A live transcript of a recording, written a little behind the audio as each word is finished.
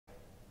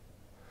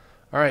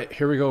All right,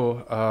 here we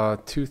go.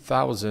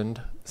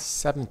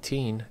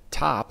 2017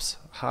 Topps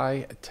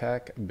High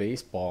Tech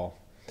Baseball.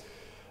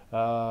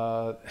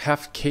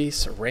 Half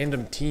case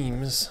random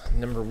teams.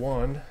 Number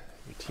one.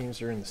 Your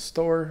teams are in the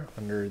store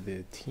under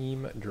the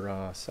team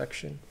draw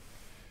section.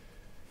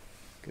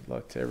 Good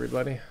luck to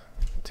everybody.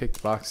 Take the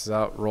boxes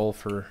out, roll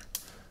for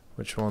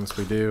which ones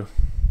we do.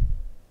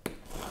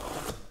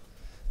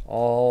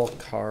 All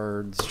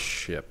cards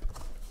ship.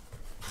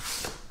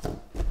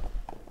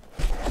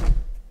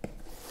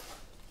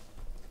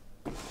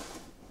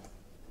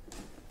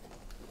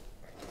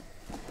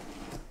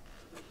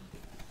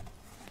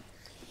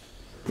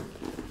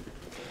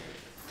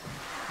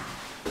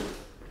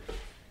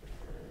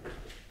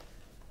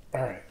 All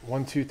right,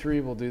 1, 2,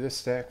 3, we'll do this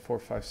stack. 4,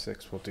 5,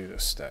 6, we'll do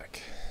this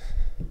stack.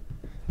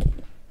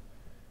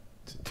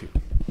 It's a 2.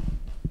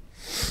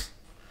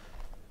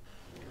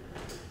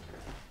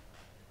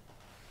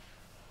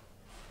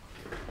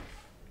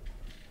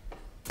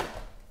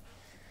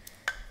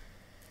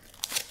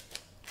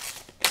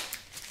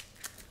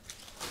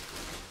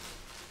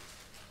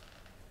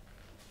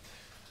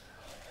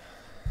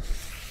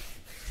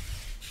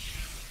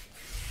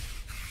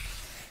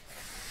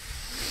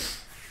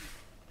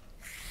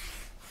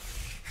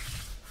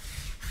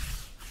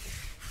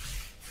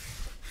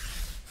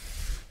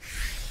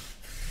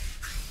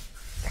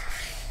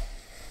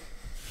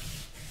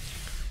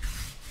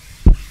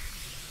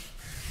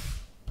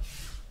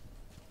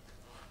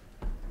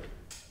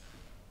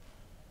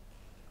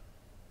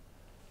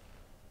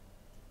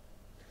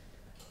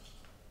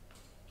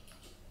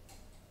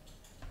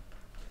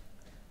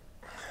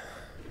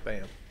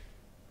 Bam.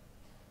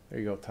 There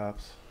you go,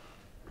 Topps.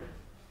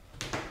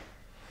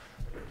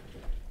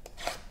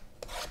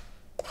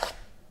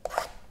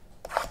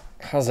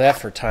 How's that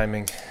for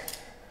timing?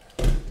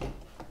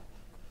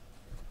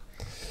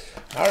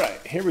 All right,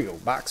 here we go.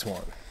 Box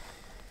one.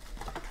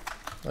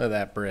 Look at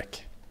that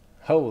brick.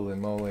 Holy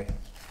moly.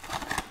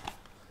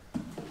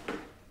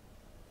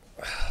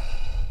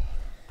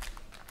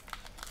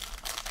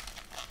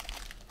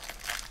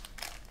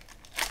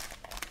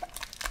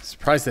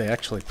 Surprised they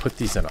actually put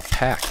these in a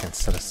pack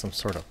instead of some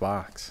sort of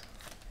box.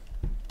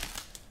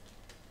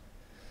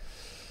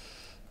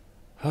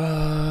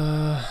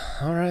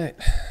 All right.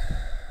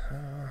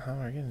 How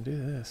am I going to do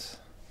this?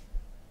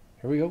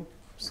 Here we go.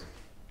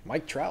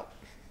 Mike Trout.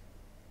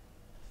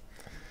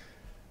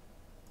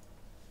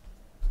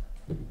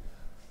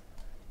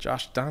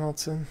 Josh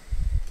Donaldson.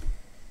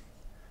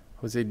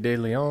 Jose De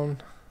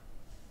Leon.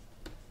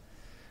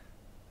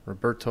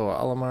 Roberto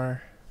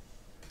Alomar.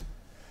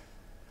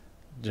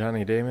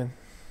 Johnny Damon.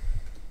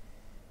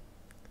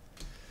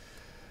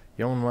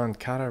 Yoan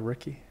Moncada,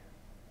 rookie.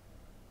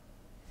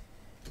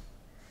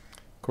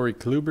 Corey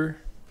Kluber.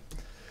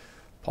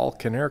 Paul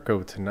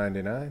Konerko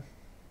 /99.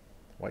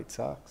 White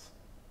Sox.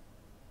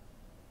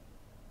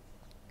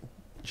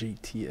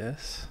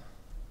 GTS.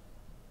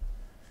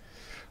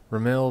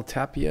 Ramil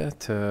Tapia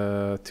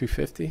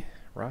 /250.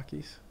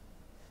 Rockies.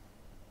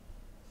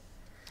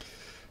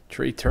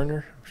 Trey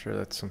Turner. I'm sure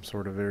that's some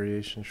sort of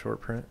variation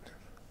short print.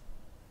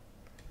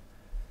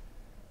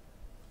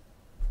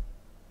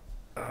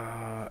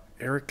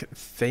 Eric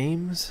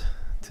Thames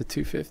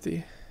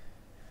 /250.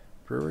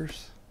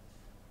 Brewers.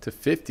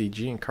 /50.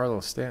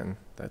 Giancarlo Stanton.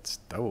 That's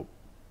dope.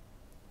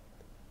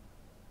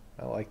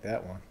 I like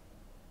that one.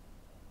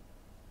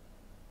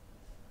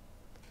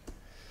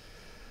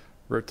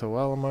 Roberto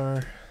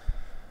Alomar.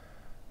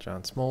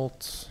 John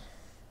Smoltz.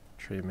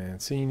 Trey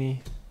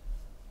Mancini.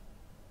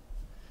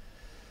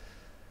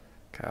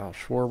 Kyle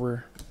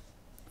Schwarber.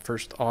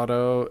 First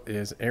auto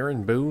is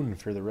Aaron Boone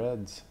for the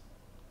Reds.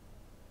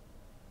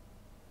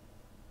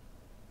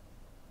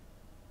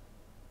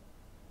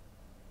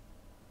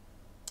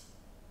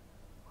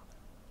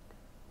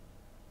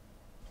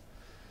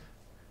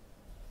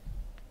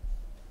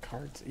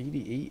 Cards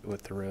 88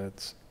 with the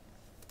Reds.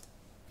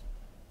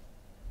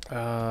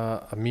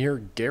 Amir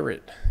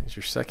Garrett is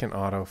your second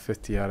auto,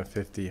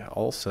 50/50,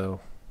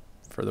 also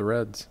for the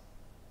Reds.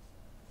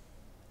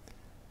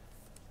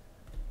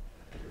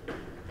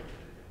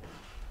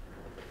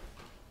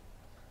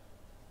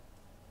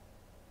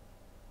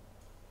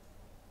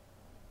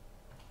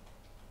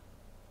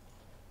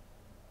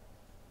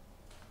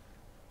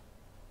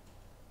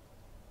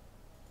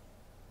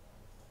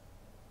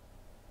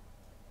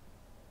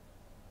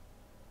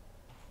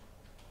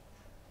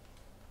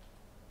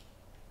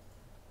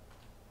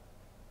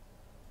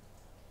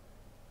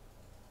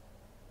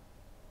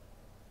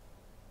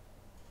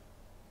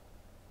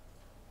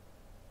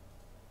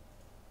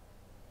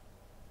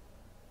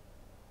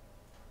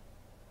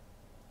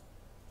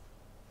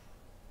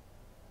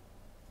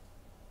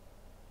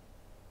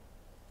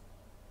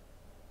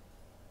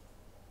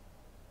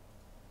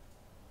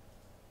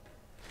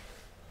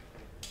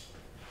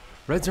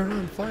 Reds are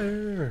on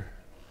fire.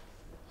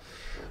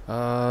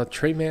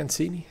 Trey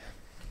Mancini,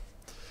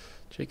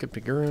 Jacob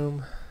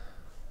deGrom,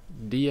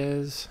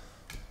 Diaz,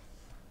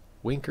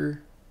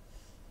 Winker,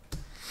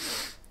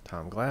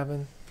 Tom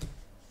Glavine,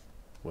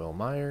 Will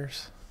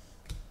Myers.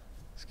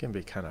 It's going to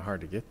be kind of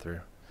hard to get through.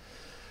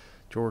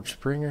 George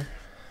Springer,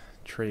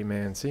 Trey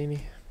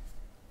Mancini,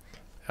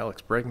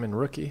 Alex Bregman,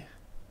 rookie.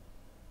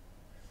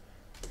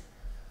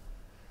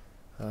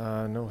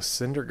 Noah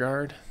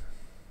Syndergaard,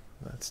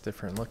 that's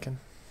different looking.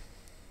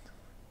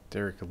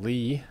 Derek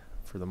Lee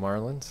for the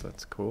Marlins,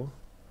 that's cool.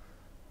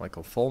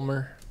 Michael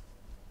Fulmer.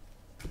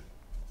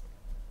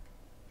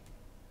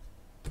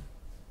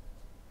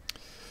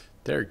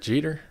 Derek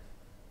Jeter.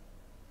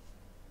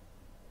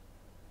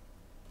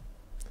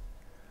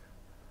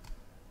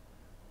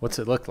 What's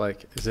it look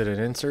like? Is it an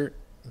insert?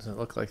 Does it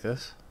look like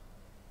this?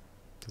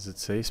 Does it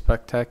say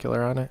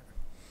spectacular on it?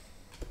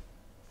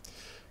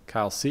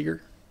 Kyle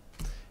Seager.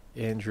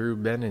 Andrew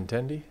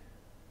Benintendi.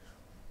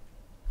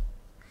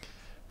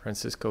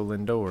 Francisco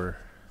Lindor.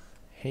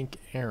 Hank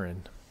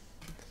Aaron.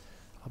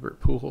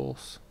 Albert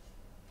Pujols.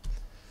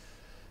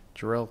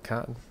 Jarrell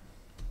Cotton.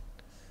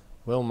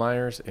 Will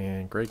Myers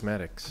and Greg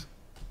Maddux.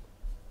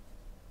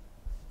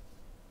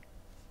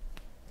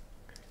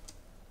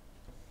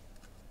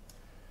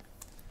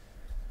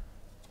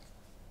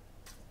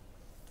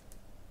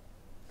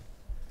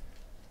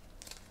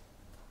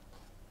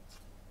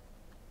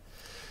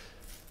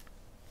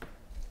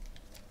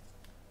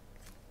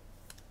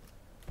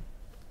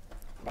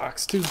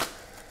 Box 2.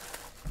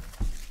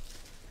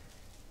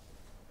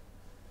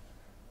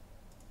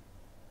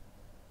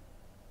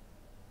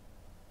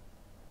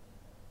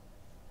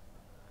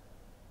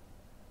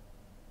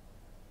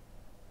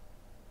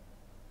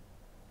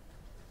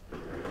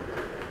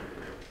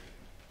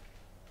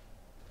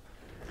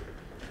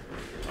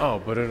 Oh,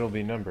 but it'll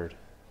be numbered.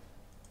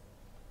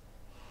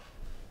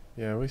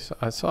 Yeah,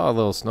 I saw a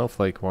little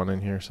snowflake one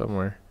in here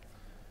somewhere.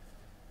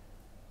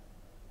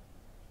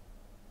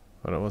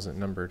 But it wasn't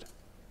numbered.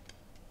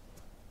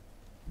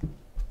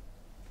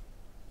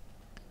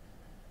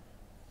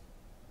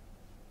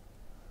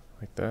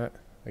 Like that.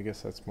 I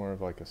guess that's more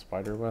of like a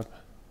spider web.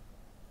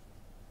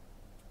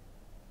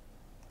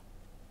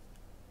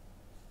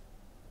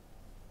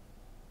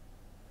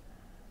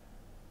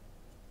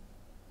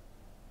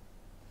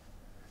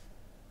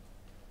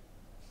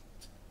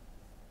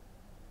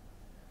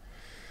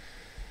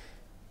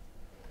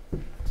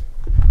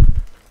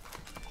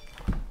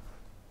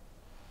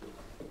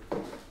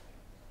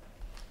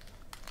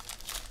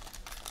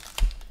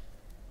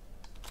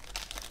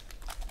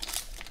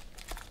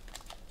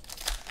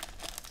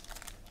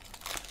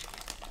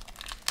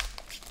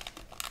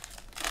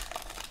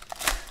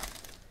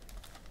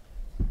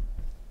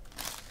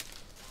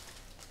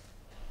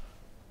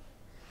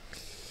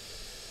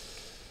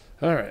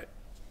 All right,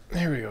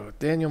 here we go.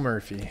 Daniel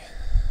Murphy,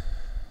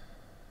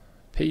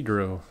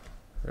 Pedro,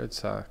 Red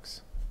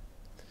Sox,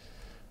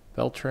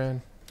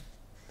 Beltran,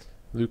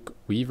 Luke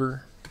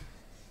Weaver,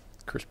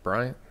 Chris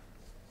Bryant,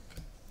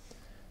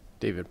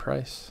 David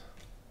Price,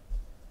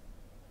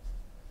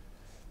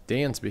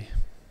 Dansby,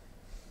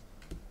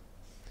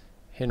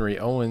 Henry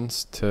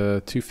Owens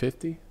to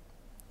 250.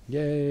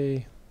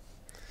 Yay.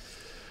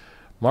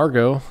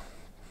 Margot,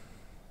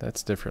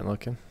 that's different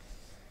looking.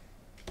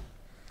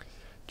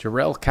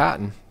 Jarrell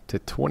Cotton to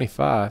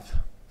 25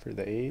 for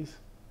the A's.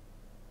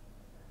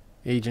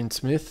 Agent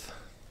Smith.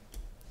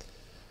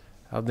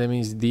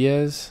 Aldemis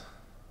Diaz.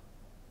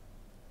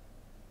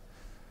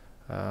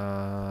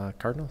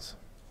 Cardinals.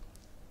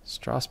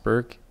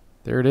 Strasburg.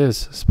 There it is.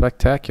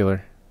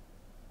 Spectacular.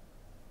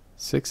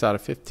 6 out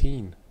of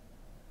 15.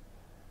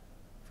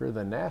 For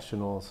the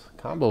Nationals.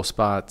 Combo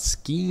spot.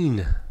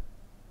 Skeen.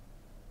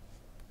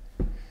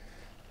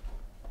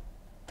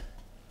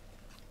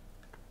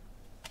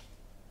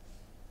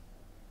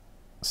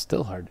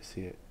 Still hard to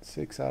see it.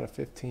 6 out of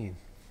 15.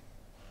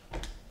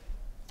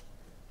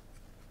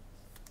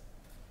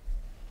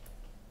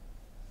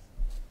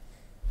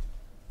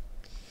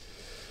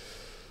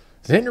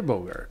 Xander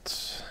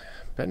Bogaerts,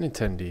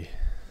 Benintendi,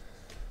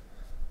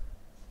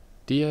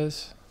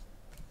 Diaz,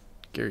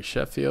 Gary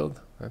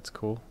Sheffield. That's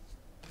cool.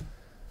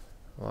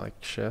 I like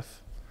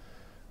Chef.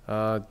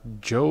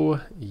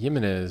 Joe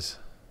Jimenez,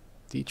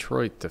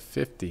 Detroit to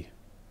 50.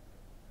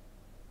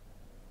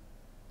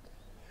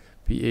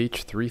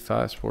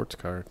 BH35 sports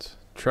cards.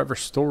 Trevor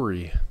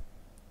Story.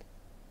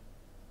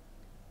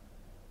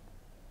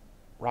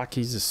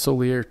 Rockies is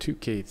Solier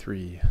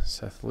 2K3.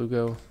 Seth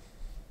Lugo.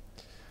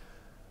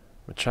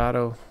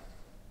 Machado.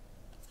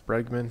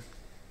 Bregman.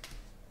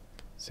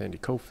 Sandy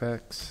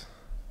Koufax.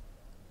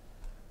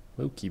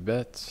 Mookie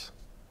Betts.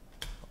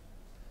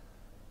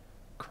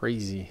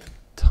 Crazy.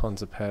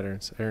 Tons of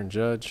patterns. Aaron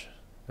Judge.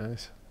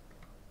 Nice.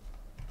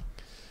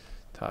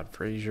 Todd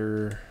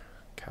Frazier.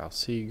 Kyle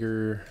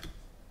Seager.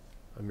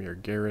 Amir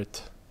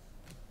Garrett.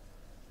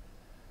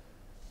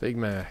 Big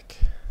Mac.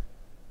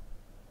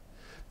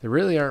 There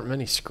really aren't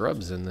many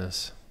scrubs in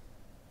this.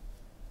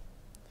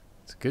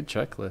 It's a good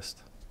checklist.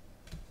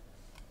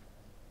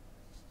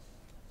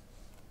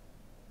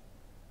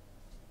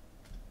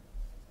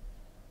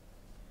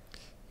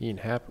 Ian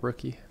Happ,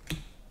 rookie.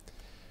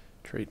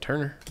 Trey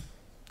Turner.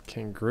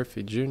 Ken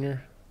Griffey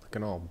Jr.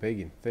 Looking all big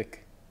and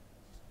thick.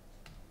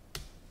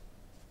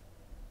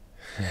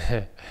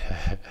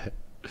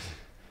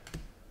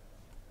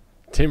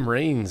 Tim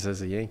Raines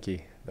as a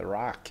Yankee. The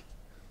Rock.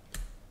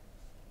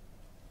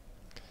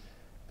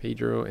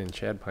 Pedro and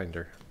Chad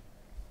Pinder.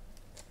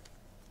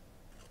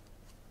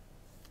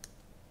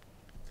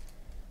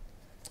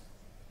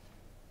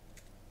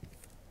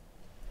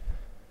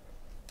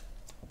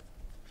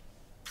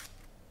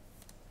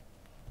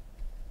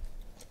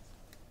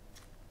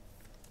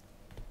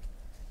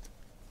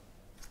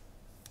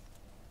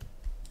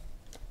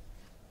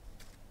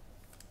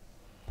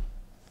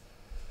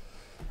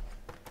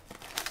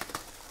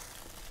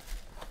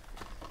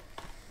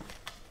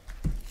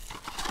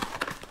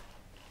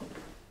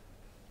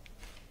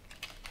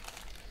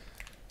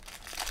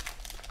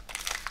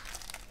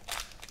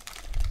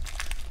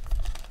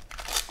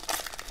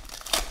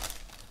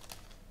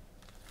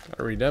 Got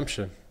a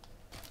redemption.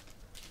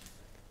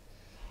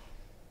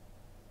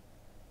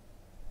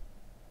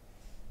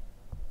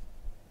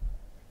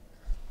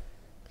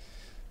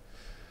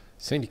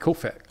 Sandy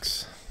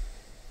Koufax.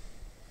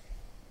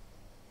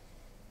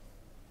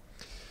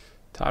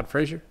 Todd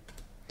Frazier.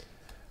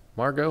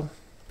 Margot.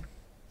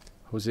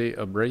 Jose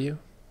Abreu.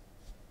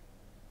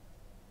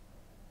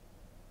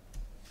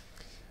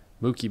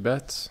 Mookie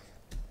Betts.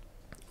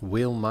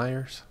 Will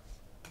Myers.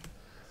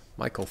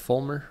 Michael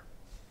Fulmer.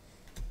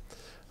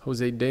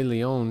 Jose De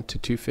Leon to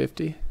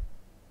 250.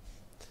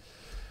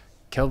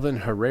 Kelvin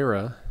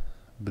Herrera,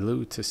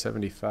 blue to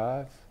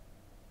 75.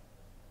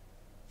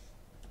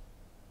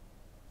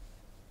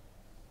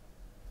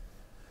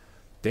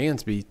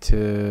 Dansby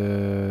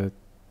to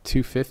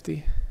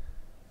 250.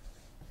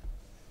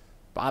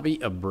 Bobby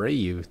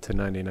Abreu to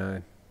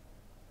 99.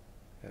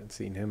 Haven't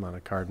seen him on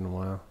a card in a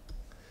while.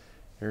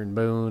 Aaron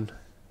Boone.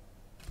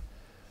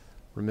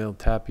 Ramil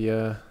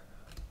Tapia.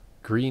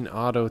 Green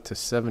auto to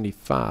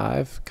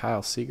 75.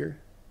 Kyle Seager.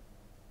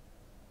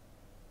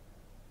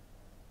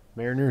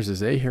 Mariners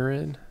is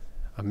Aherin.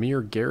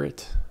 Amir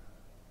Garrett.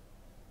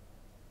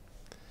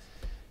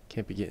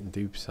 Can't be getting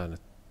dupes on a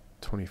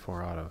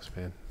 24 autos,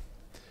 man.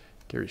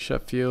 Gary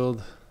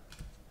Sheffield.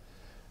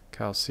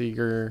 Kyle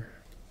Seager.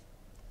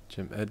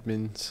 Jim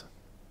Edmonds.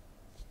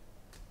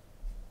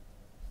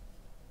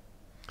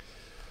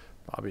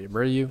 Bobby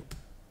Abreu.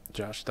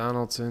 Josh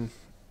Donaldson.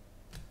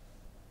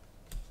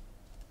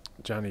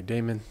 Johnny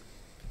Damon.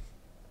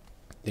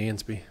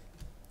 Dansby.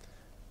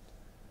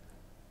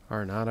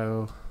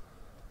 Arenado.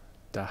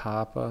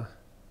 Dahapa.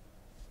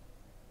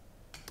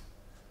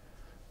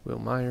 Will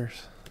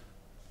Myers.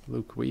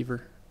 Luke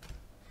Weaver.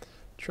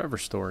 Trevor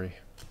Story.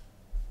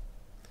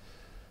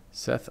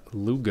 Seth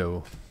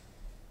Lugo.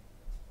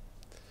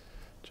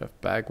 Jeff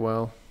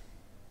Bagwell.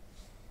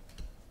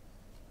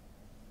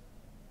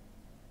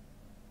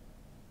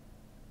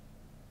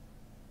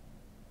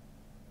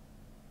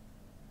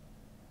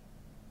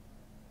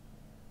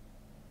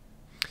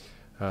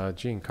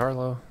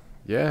 Giancarlo.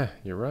 Yeah,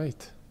 you're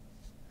right.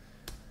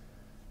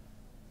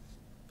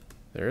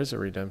 There is a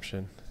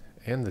redemption.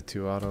 And the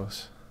 2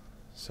 autos.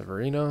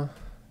 Severino.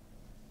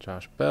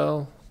 Josh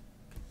Bell.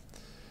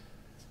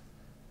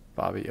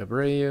 Bobby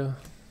Abreu.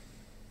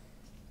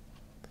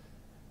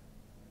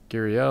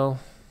 Gurriel.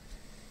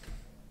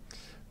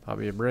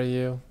 Bobby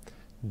Abreu.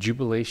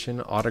 Jubilation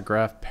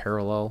autograph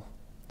parallel.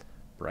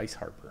 Bryce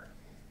Harper.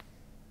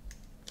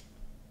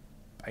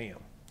 Bam.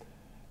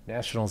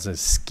 Nationals is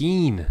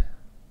Skeen.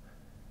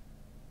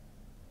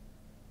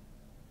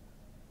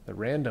 The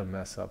random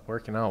mess up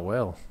working out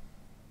well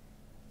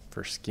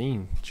for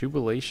Skeen.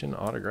 Jubilation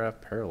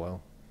autograph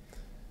parallel.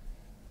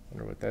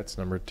 Wonder what that's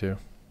numbered to.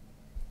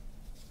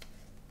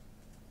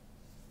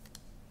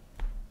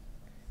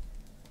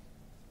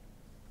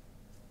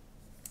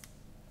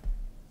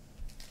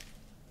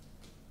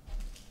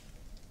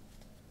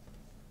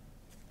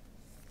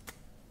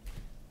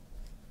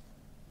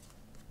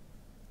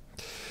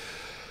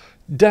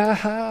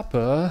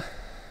 Dahapa.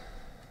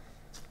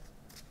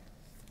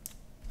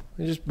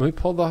 We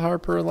pulled the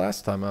Harper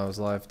last time I was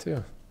live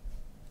too.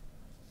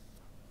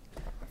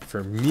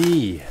 For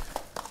me. It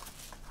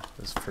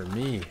was for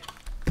me.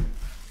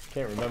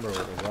 Can't remember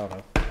what it was out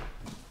of.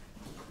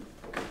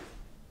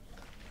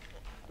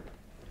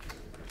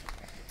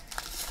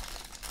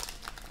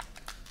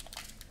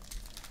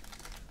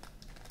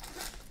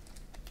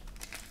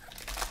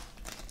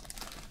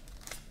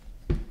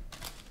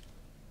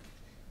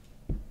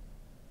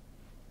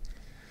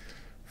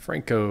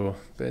 Franco,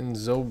 Ben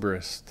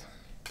Zobrist,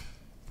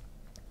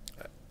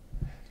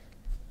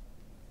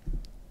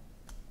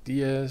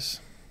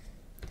 Diaz,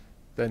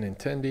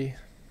 Benintendi,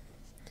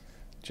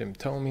 Jim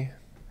Thome,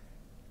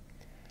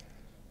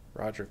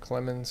 Roger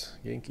Clemens,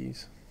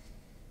 Yankees.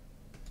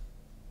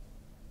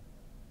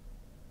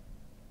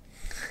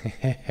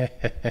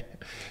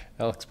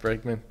 Alex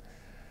Bregman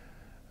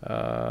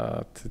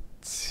to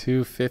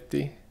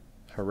 250.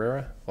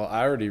 Herrera. Well,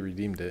 I already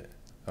redeemed it.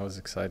 I was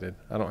excited.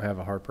 I don't have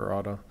a Harper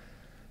auto.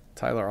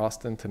 Tyler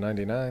Austin to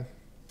 99.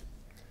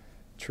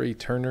 Trey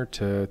Turner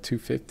to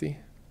 250.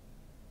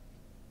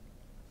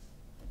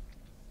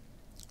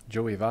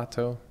 Joey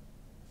Votto.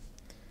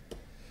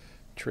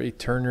 Trey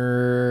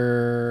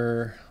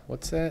Turner.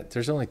 What's that?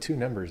 There's only 2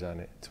 numbers on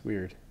it. It's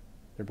weird.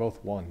 They're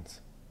both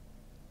 1s.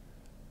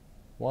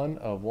 1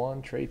 of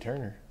 1, Trey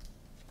Turner.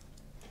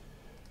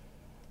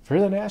 For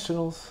the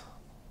Nationals.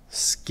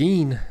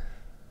 Skeen.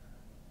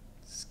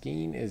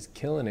 Skeen is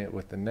killing it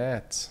with the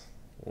Nets.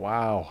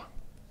 Wow.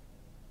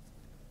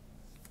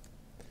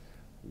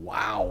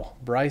 Wow.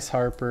 Bryce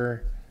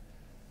Harper,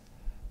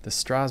 the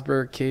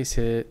Strasburg case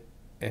hit,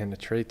 and the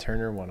Trey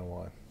Turner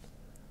 101.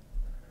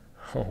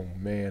 Oh,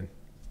 man.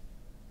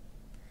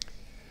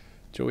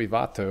 Joey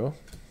Votto,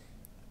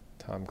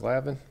 Tom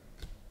Glavine,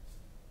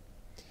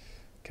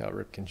 Cal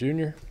Ripken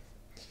Jr.,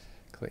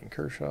 Clayton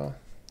Kershaw,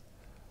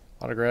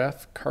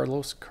 autograph,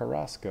 Carlos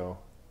Carrasco,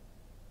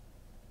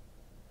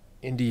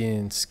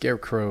 Indian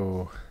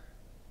Scarecrow,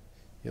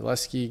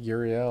 Yeleski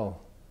Gurriel,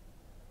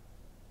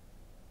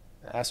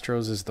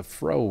 Astros is the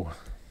Fro,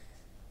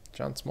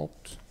 John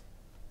Smoltz,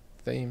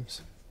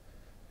 Thames,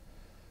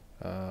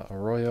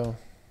 Arroyo,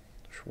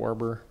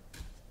 Schwarber,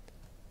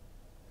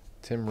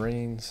 Tim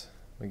Raines,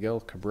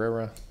 Miguel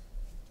Cabrera,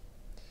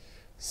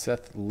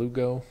 Seth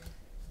Lugo,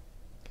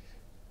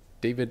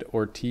 David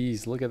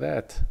Ortiz. Look at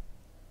that.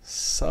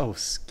 So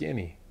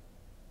skinny.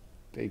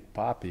 Big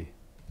Poppy.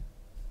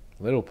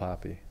 Little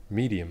Poppy.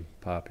 Medium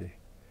Poppy.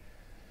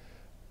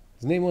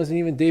 His name wasn't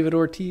even David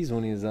Ortiz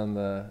when he was on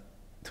the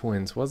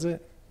Twins, was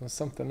it? It was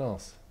something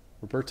else.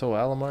 Roberto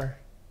Alomar.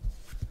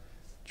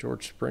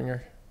 George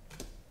Springer.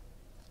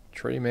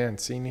 Trey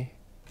Mancini.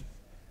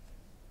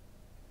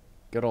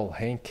 Good old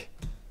Hank.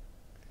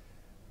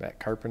 Matt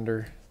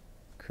Carpenter,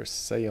 Chris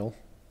Sale,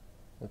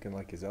 looking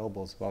like his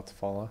elbow's about to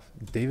fall off.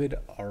 David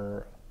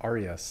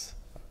Arias.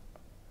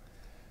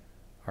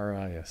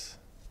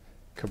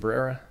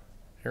 Cabrera,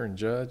 Aaron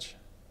Judge,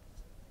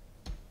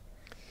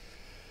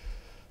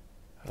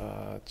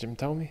 Jim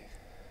Thome,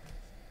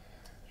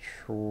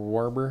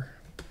 Schwarber,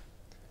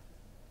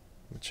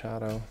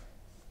 Machado,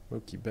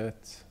 Mookie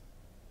Betts,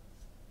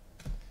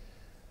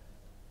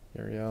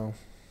 Uriel,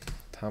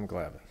 Tom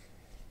Glavine.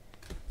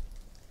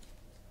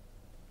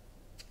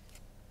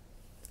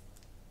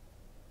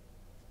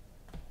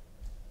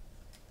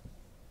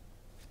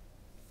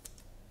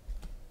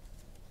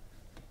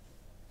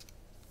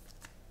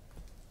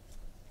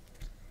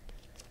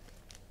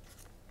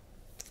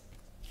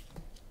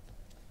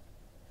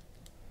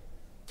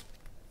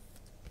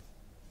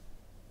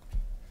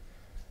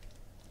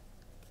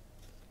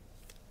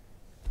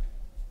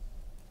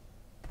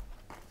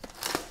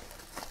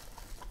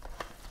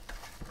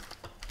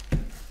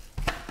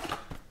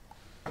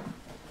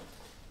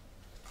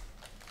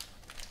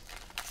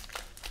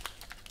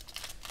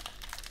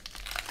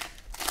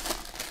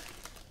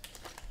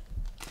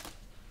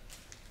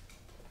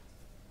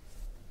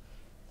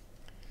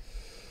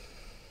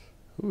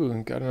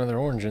 Ooh, got another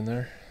orange in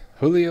there.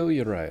 Julio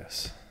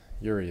Urias.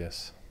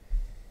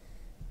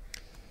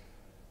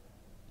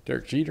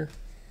 Derek Jeter.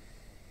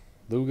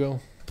 Lugo.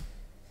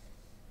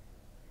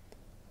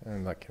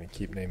 I'm not going to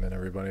keep naming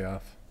everybody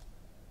off.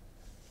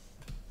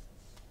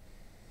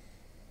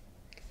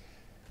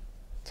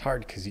 It's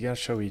hard because you got to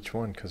show each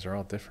one because they're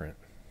all different.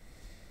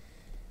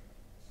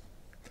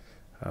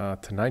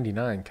 To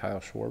 99, Kyle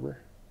Schwarber.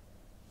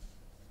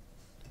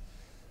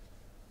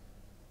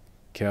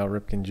 Cal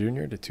Ripken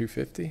Jr. to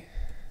 250.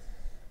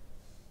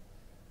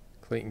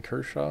 Clayton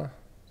Kershaw,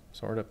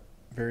 sort of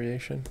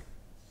variation.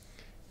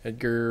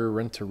 Edgar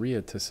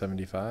Renteria to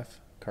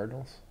 75,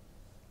 Cardinals.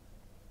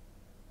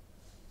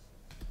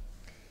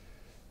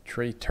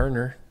 Trey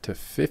Turner to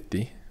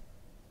 50.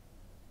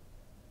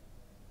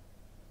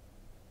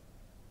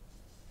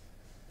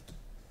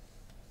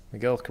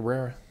 Miguel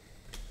Cabrera.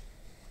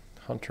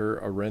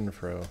 Hunter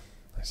Renfroe.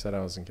 I said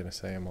I wasn't going to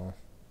say them all.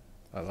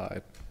 I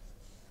lied.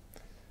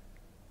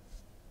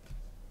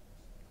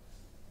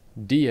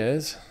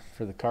 Diaz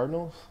for the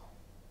Cardinals.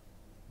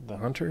 The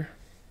Hunter.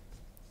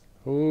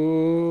 Oh,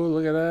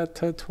 look at that.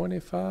 To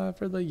 25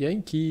 for the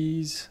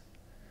Yankees.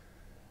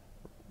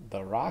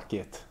 The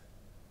Rocket.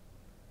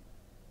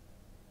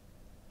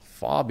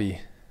 Fobby.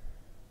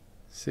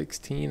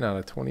 16 out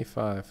of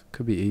 25.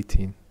 Could be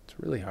 18. It's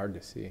really hard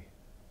to see.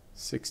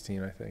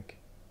 16, I think.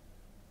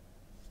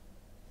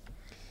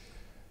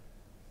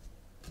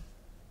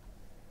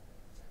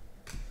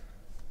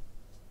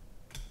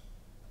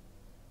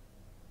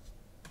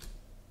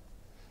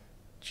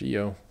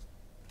 Gio.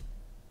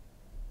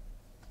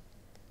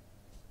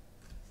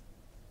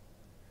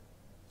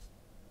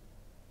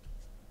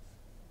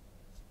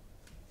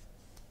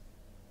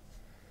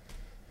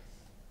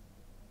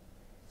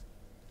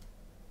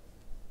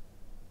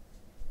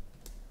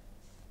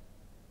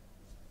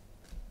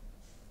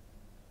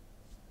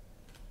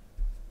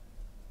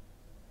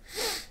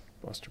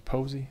 Buster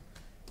Posey.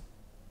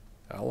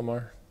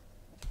 Alomar.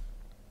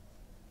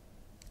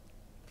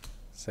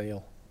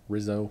 Sale.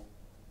 Rizzo.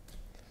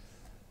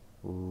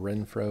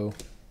 Renfroe.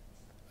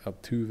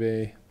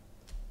 Altuve.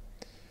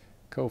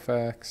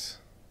 Koufax.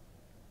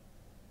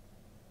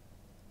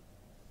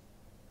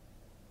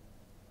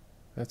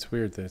 That's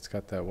weird that it's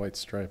got that white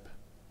stripe.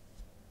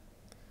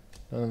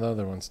 None of the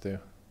other ones do.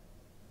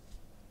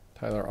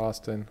 Tyler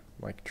Austin.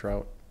 Mike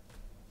Trout.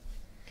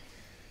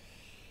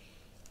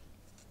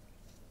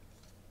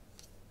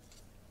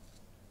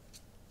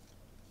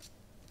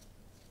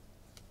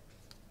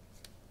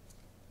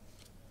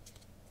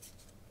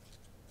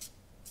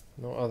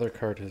 No other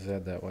card has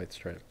had that white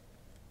stripe.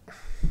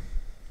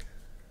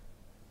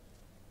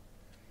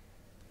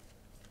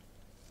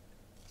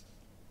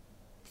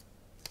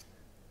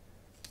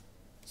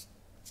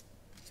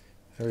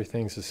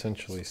 Everything's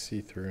essentially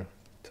see-through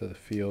to the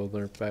field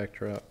or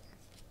backdrop.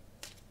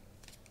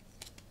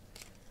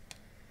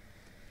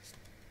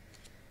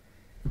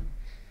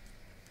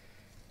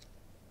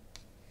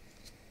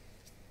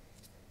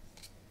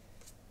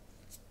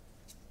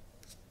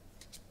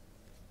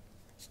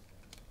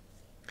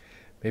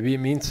 Maybe it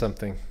means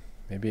something.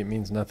 Maybe it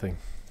means nothing.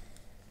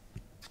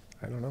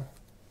 I don't know.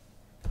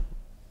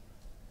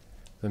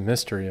 The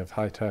mystery of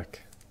high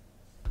tech.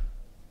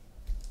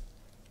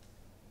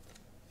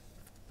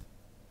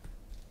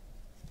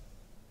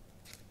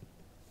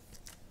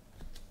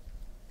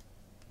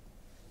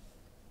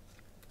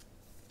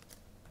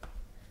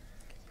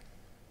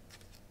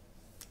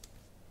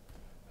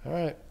 All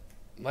right,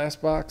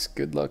 last box.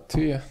 Good luck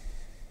to you.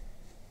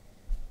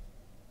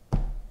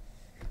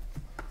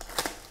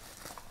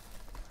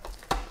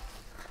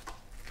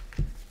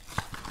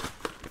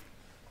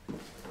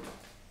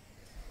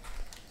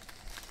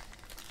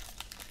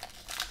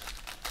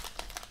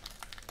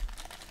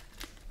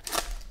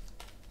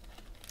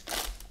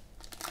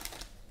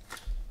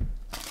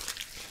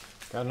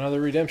 Got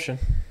another redemption.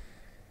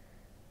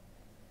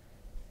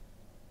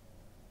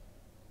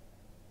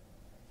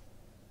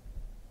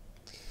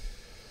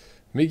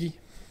 Miggy,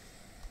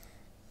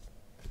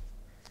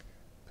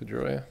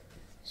 Pedroia,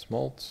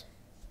 Smoltz,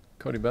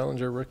 Cody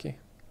Bellinger, rookie.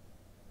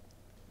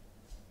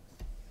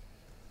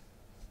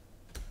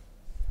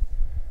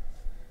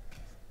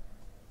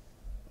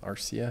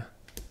 Arcia.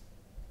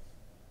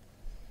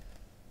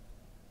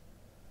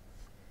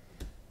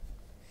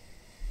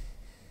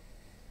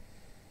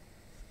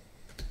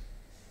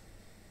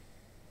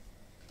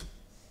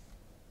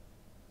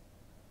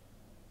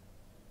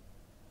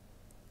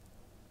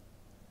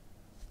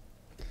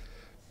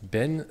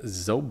 Ben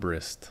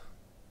Zobrist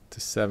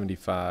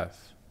 /75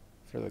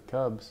 for the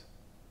Cubs.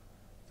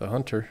 The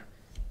Hunter.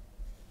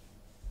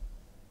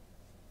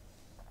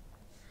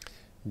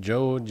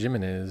 Joe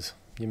Jimenez,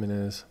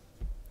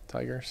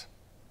 Tigers.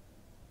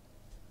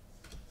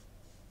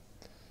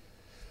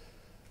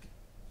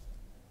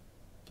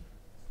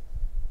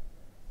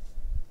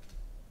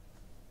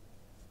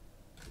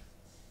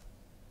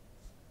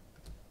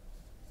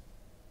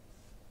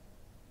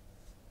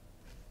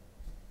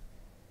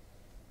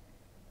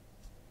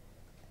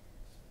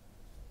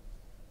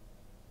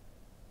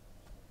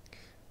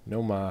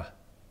 Noma.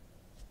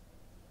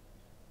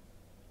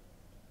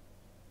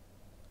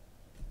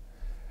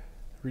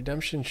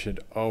 Redemption should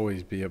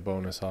always be a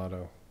bonus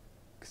auto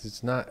because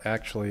it's not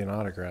actually an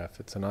autograph,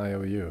 it's an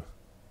IOU.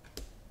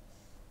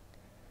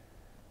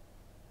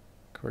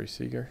 Corey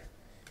Seager.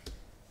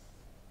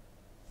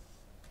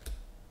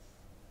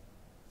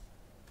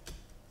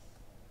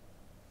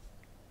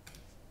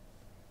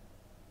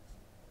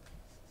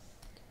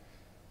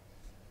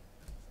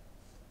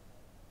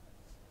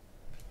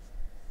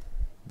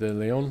 De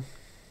Leon,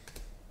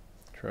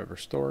 Trevor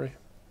Story,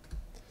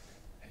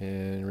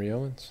 Henry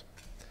Owens,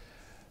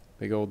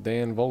 big old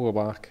Dan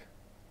Vogelbach,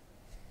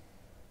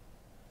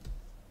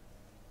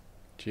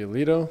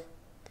 Giolito,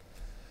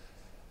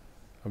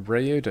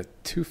 Abreu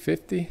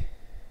 /250,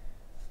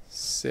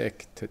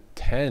 sick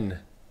 /10,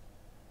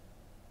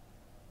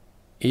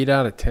 8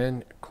 out of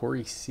 10,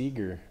 Corey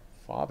Seager,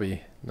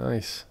 Fobby,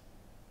 nice.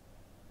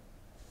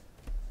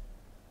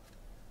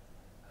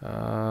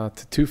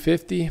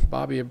 /250,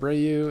 Bobby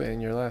Abreu,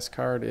 and your last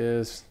card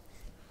is,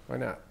 why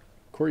not,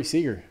 Corey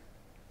Seager.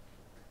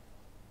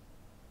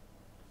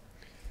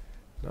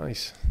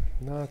 Nice,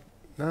 not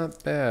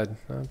bad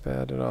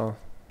at all.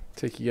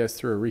 Take you guys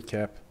through a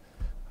recap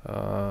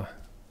of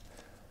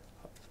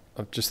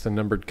just the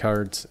numbered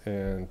cards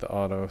and the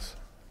autos.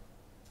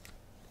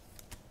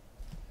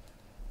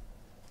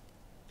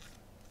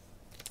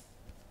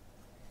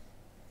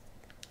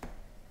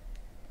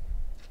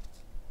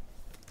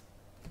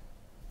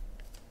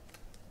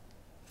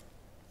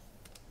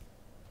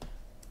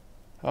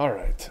 All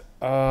right.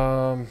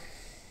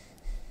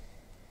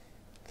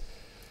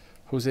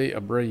 Jose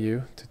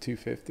Abreu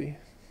 /250.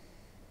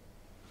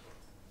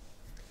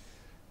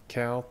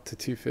 Cal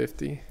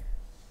 /250.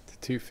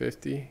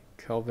 /250.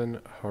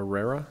 Kelvin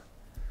Herrera.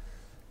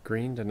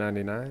 Green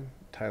 /99.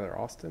 Tyler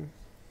Austin.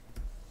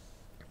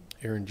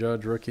 Aaron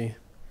Judge, rookie.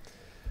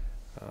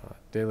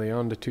 De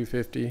Leon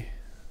 /250.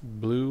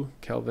 Blue,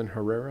 Kelvin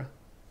Herrera.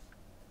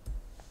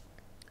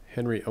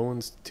 Henry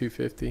Owens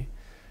 /250.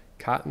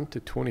 Cotton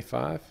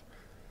 /25.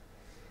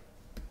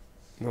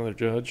 Another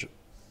Judge.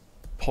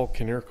 Paul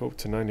Konerko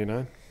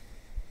 /99.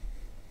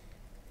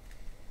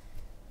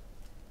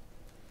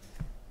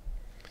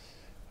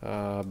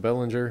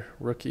 Bellinger,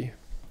 rookie.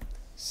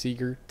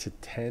 Seager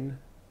 /10.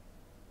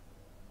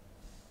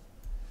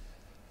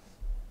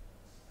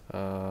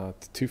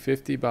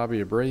 /250,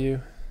 Bobby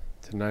Abreu.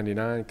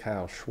 /99,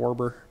 Kyle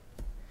Schwarber.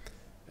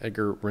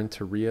 Edgar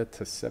Renteria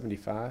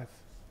 /75.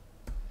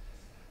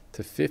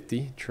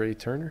 /50, Trey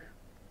Turner.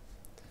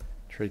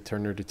 Trey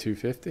Turner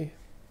 /250.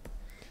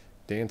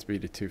 Dansby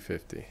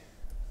 /250.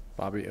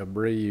 Bobby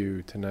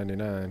Abreu to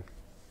 99.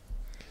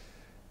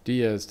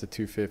 Diaz to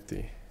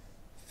 250.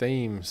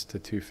 Thames to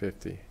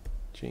 250.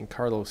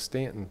 Giancarlo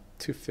Stanton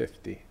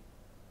 250.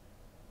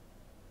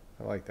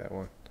 I like that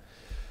one.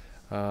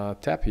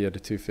 Tapia to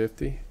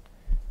 250.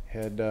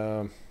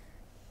 Had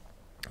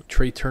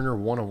Trey Turner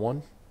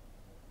 101.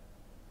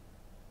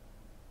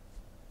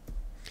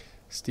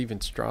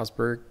 Steven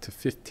Strasburg to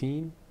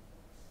 15.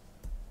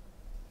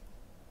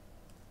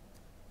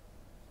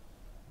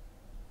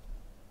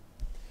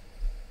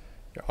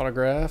 Your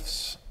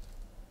autographs.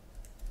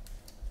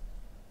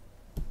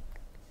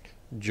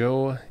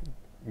 Joe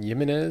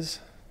Jimenez,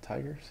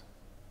 Tigers.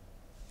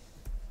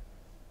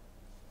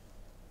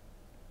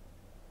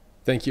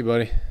 Thank you,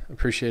 buddy.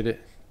 Appreciate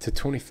it. To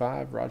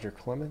 25, Roger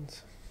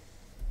Clemens.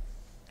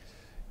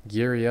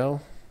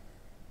 Gurriel.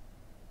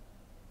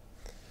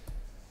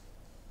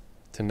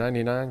 To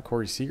 99,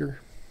 Corey Seager.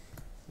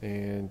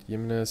 And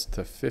Jimenez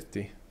to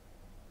 50.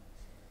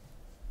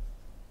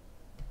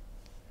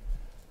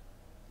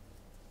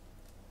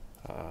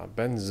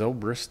 Ben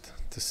Zobrist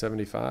to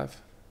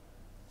 75.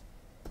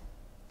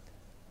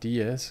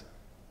 Diaz,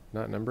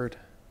 not numbered.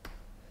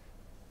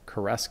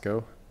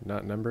 Carrasco,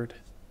 not numbered.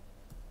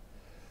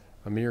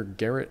 Amir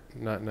Garrett,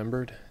 not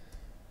numbered.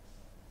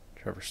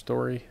 Trevor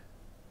Story,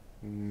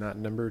 not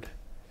numbered.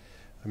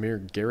 Amir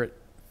Garrett,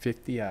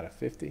 50 out of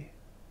 50.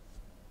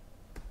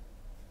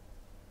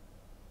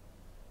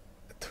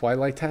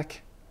 Twilight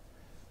Tech,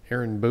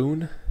 Aaron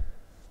Boone.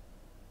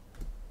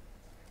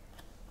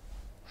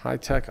 High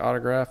Tech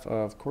autograph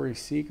of Corey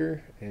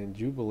Seager and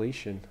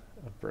Jubilation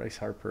of Bryce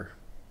Harper.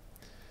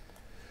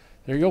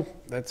 There you go.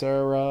 That's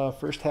our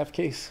first half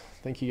case.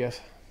 Thank you,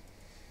 guys.